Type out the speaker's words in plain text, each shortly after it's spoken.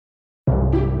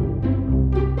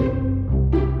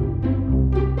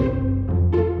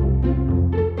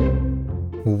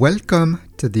Welcome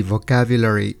to the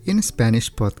Vocabulary in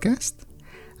Spanish podcast.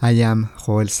 I am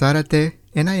Joel Zárate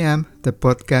and I am the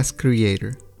podcast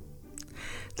creator.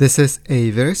 This is a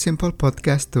very simple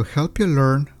podcast to help you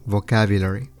learn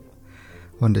vocabulary.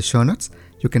 On the show notes,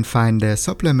 you can find the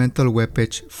supplemental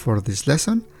webpage for this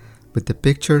lesson with the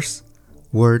pictures,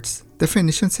 words,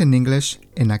 definitions in English,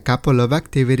 and a couple of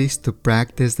activities to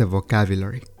practice the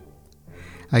vocabulary.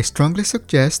 I strongly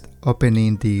suggest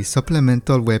opening the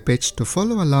supplemental webpage to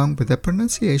follow along with the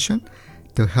pronunciation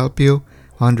to help you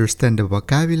understand the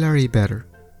vocabulary better.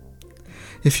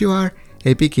 If you are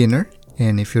a beginner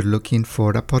and if you're looking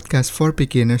for a podcast for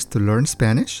beginners to learn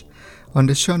Spanish, on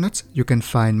the show notes you can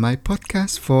find my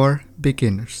podcast for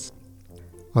beginners.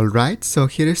 Alright, so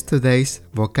here is today's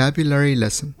vocabulary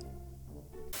lesson.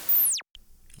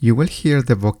 You will hear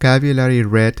the vocabulary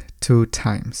read 2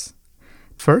 times.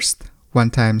 First, 1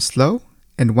 time slow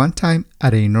and 1 time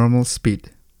at a normal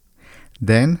speed.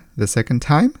 Then, the second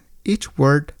time, each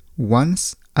word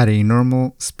once at a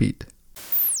normal speed.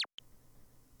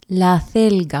 La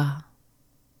celga.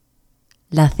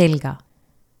 La celga.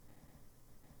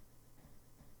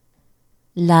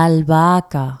 La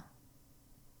albahaca.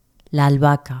 La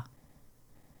albahaca.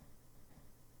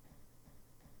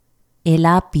 El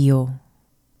apio.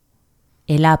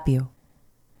 El apio.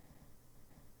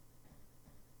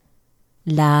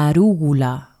 La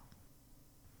arúgula.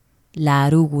 La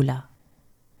arúgula.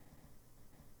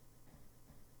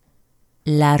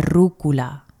 La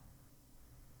rúcula.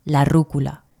 La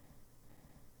rúcula.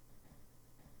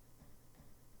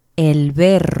 El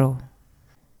berro.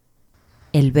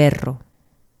 El berro.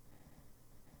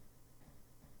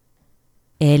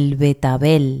 El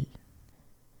betabel.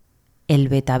 El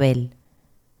betabel.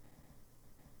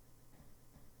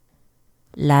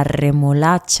 La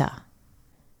remolacha.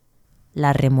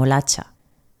 La remolacha.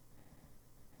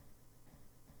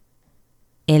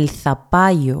 El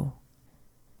zapallo.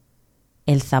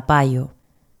 El zapallo.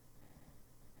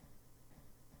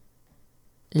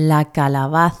 La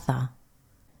calabaza.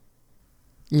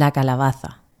 La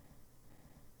calabaza.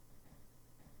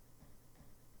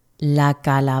 La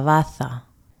calabaza.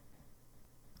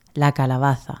 La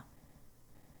calabaza.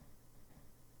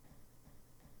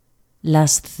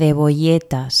 Las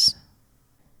cebolletas.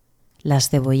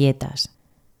 Las cebolletas.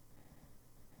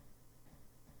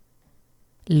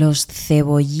 Los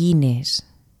cebollines.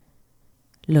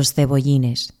 Los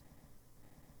cebollines.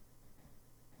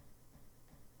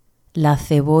 La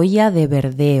cebolla de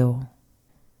verdeo.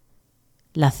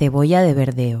 La cebolla de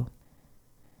verdeo.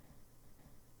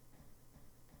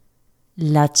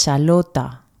 La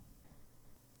chalota.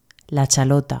 La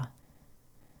chalota.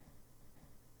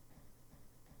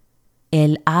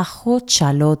 El ajo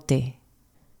chalote.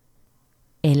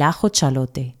 El ajo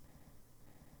chalote.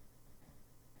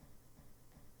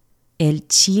 El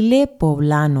chile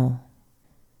poblano.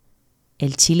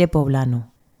 El chile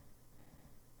poblano.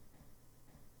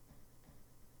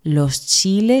 Los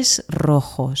chiles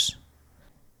rojos.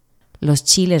 Los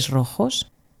chiles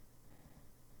rojos.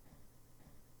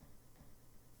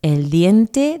 El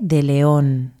diente de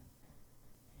león.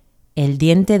 El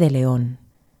diente de león.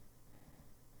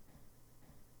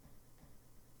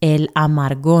 El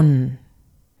amargón.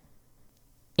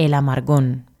 El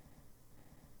amargón.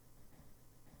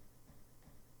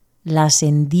 Las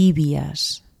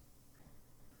endivias.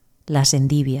 Las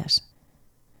endivias.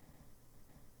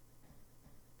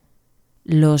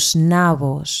 Los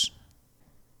nabos.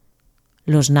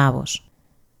 Los nabos.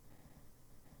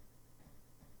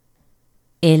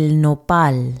 El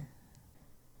nopal.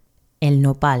 El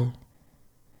nopal.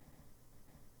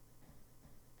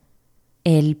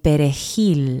 El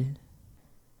perejil.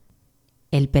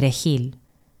 El perejil.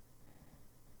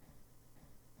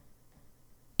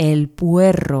 El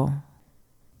puerro.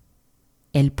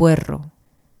 El puerro.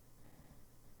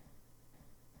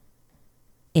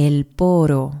 El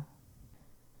poro.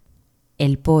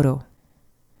 El poro.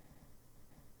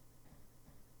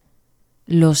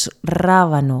 Los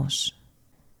rábanos.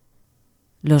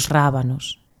 Los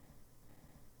rábanos.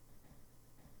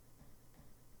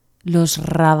 Los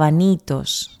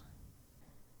rabanitos.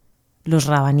 Los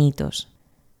rabanitos.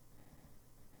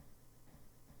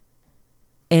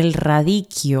 El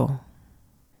radiquio.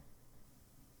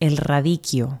 El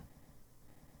radiquio.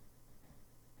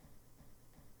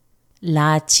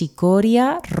 La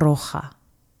achicoria roja.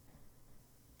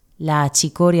 La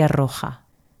achicoria roja.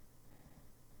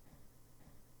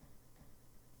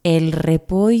 El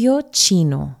repollo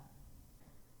chino.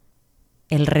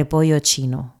 El repollo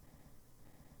chino.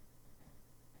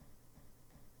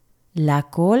 La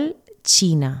col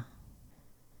china.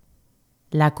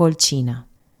 La col china.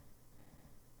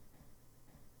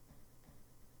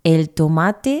 El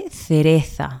tomate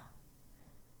cereza.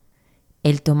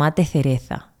 El tomate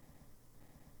cereza.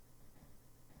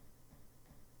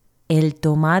 El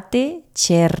tomate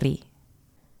cherry.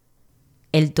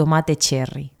 El tomate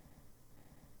cherry.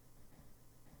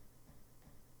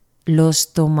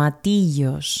 Los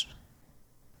tomatillos.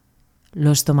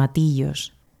 Los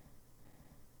tomatillos.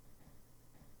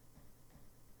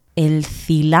 El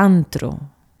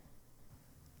cilantro.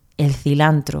 El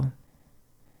cilantro.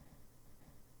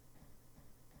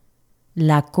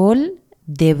 La col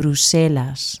de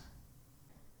Bruselas.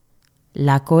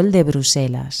 La col de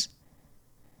Bruselas.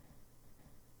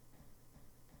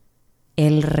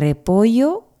 El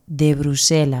repollo de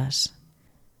Bruselas.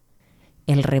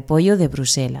 El repollo de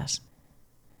Bruselas.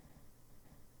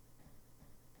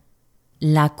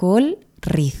 La col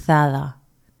rizada.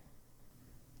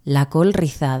 La col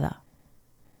rizada.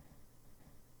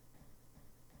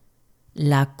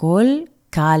 La col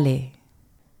cale.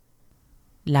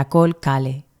 La col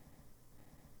cale.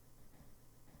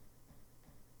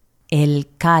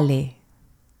 El cale.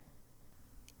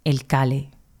 El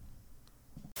cale.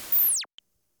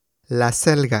 La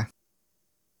selga.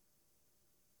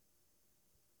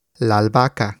 La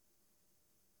albahaca.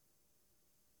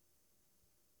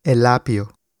 El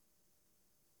apio.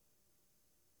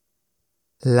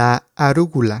 La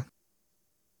arúgula.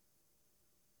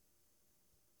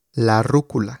 La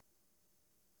rúcula.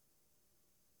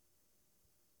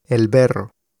 El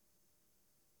berro.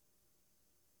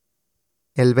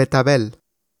 El betabel.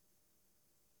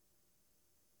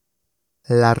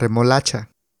 La remolacha.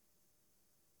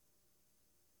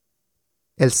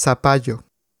 El zapallo.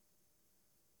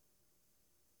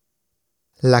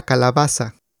 La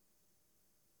calabaza.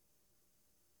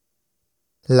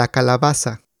 La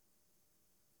calabaza.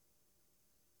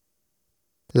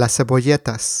 Las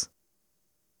cebolletas.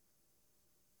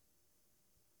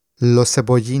 Los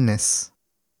cebollines.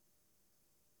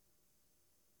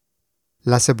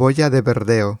 La cebolla de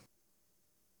verdeo.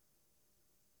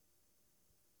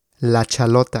 La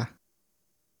chalota.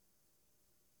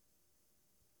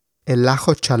 El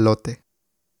ajo chalote.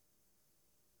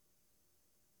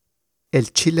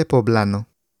 El chile poblano.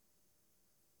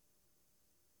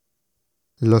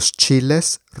 Los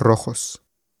chiles rojos.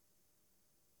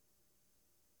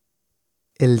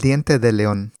 El diente de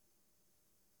león.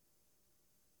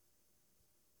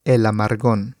 El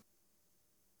amargón.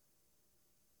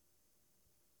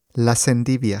 Las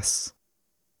endivias.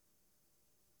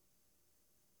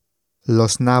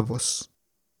 Los nabos.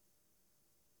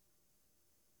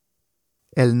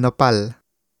 El nopal.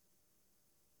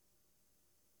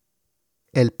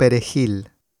 El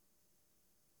perejil.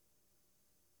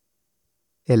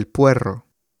 El puerro.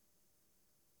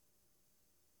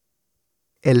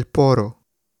 El poro.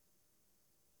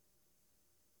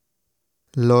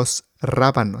 Los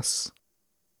rábanos.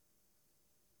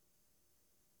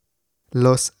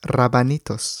 Los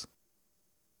rabanitos.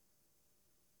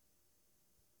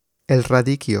 El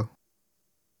radicchio.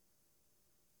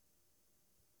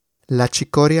 La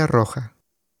chicoria roja.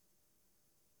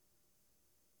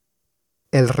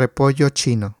 El repollo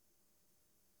chino.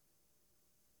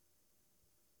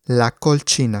 La col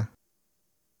china.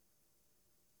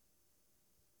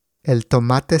 El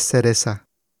tomate cereza.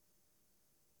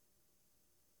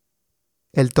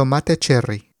 El tomate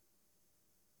cherry.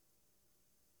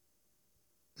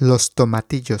 Los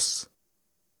tomatillos.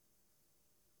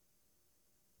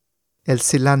 El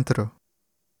cilantro.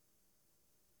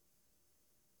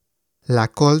 La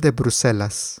col de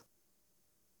Bruselas.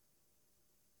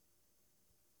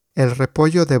 El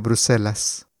repollo de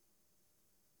Bruselas.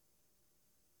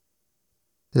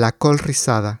 La col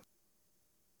rizada.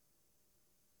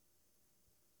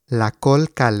 La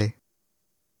col cale.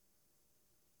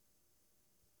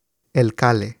 El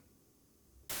cale.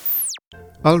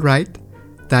 All right,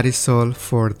 that is all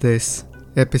for this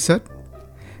episode.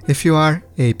 If you are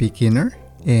a beginner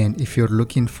and if you're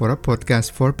looking for a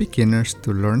podcast for beginners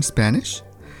to learn Spanish,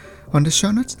 on the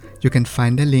show notes you can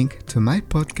find a link to my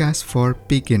podcast for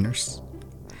beginners.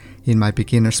 In my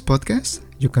beginners podcast,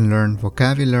 you can learn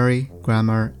vocabulary,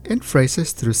 grammar, and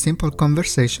phrases through simple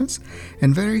conversations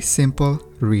and very simple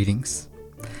readings.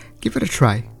 Give it a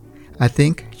try. I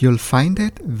think you'll find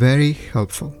it very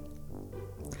helpful.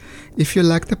 If you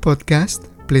like the podcast,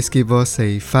 please give us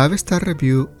a 5-star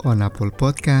review on Apple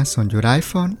Podcasts on your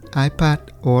iPhone, iPad,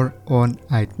 or on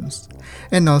iTunes,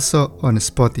 and also on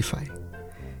Spotify.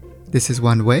 This is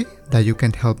one way that you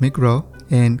can help me grow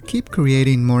and keep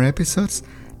creating more episodes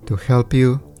to help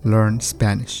you learn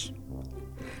Spanish.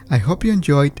 I hope you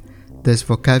enjoyed this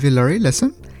vocabulary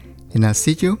lesson, and I'll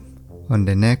see you on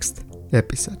the next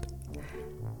episode.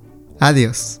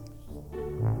 Adiós.